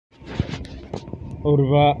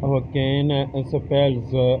Urwa Hocane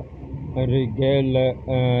spells regal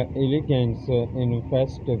elegance in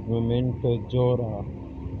festive moment jora.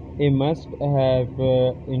 A must-have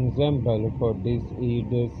ensemble for this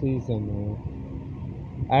Eid season.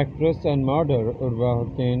 Actress and model Urwa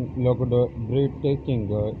Hocane looked breathtaking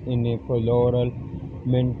in a floral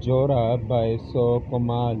Menjora by So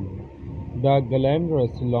Kamal. The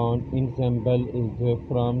glamorous lawn ensemble is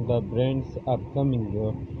from the brand's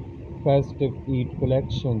upcoming festive Eid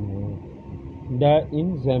collection. The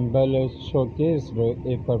ensemble showcased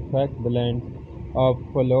a perfect blend of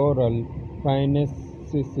floral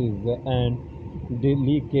finesses and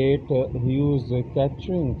delicate hues,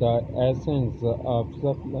 capturing the essence of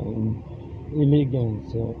sublime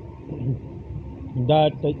elegance. The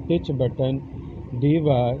pitch button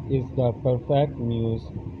diva is the perfect muse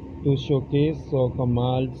to showcase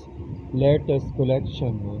Kamal's latest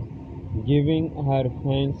collection, giving her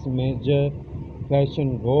fans major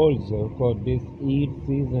fashion goals for this Eid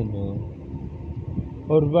season.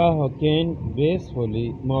 Urwa Hocane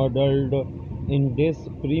gracefully modeled in this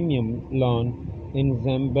premium lawn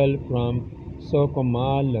ensemble from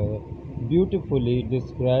Sokomal, beautifully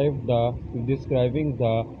describing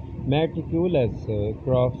the meticulous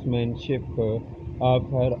craftsmanship of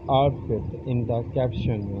her outfit in the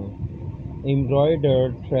caption.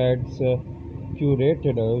 Embroidered threads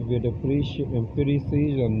curated with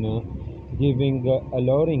precision, giving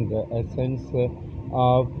alluring essence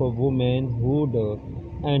of womanhood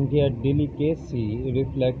and yet delicacy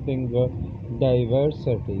reflecting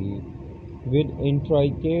diversity. With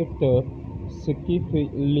intricate,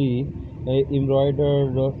 skillfully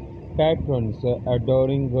embroidered patterns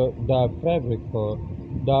adorning the fabric,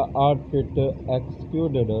 the outfit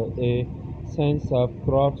exuded a sense of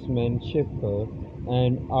craftsmanship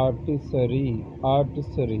and artistry.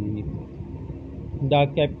 The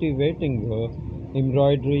captivating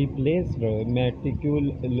embroidery placed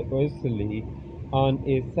meticulously on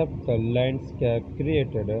a subtle landscape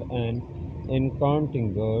created an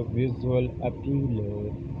enchanting visual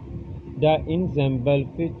appeal. The ensemble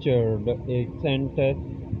featured a center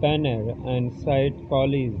panel and side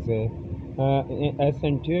collies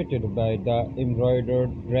accentuated by the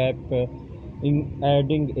embroidered drape, in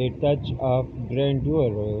adding a touch of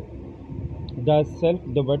grandeur. The silk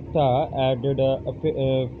dupatta added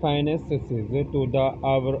finesses to the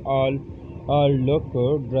overall look,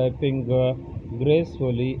 draping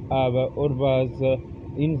gracefully over Urva's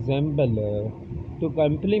ensemble. To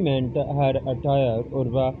complement her attire,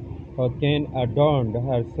 Urva Hocane adorned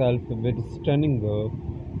herself with stunning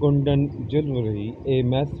Kundan jewelry, a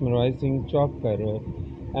mesmerizing choker,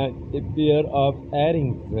 and a pair of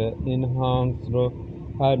earrings enhanced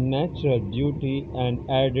her natural beauty and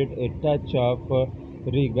added a touch of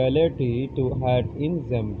regality to her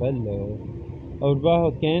ensemble. Urwa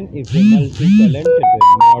Hocane is a multi-talented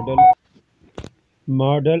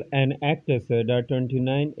model and actress. The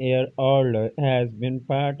 29-year-old has been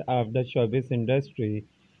part of the showbiz industry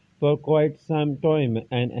for quite some time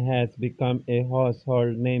and has become a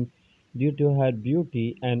household name due to her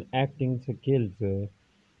beauty and acting skills.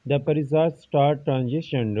 The Parisa star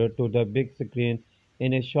transitioned to the big screen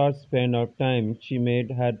in a short span of time. She made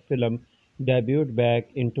her film debut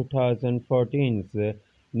back in 2014's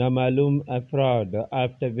Namalum Afraad,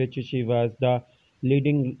 after which she was the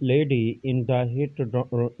leading lady in the hit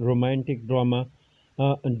romantic drama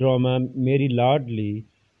Mary Lardley.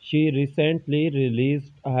 She recently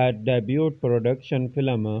released her debut production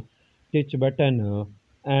film Titch Button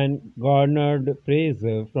and garnered praise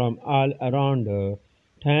from all around.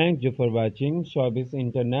 Thank you for watching Showbiz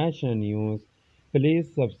International News.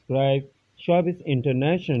 Please subscribe Showbiz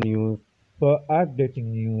International News for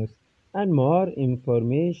updating news and more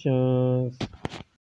information.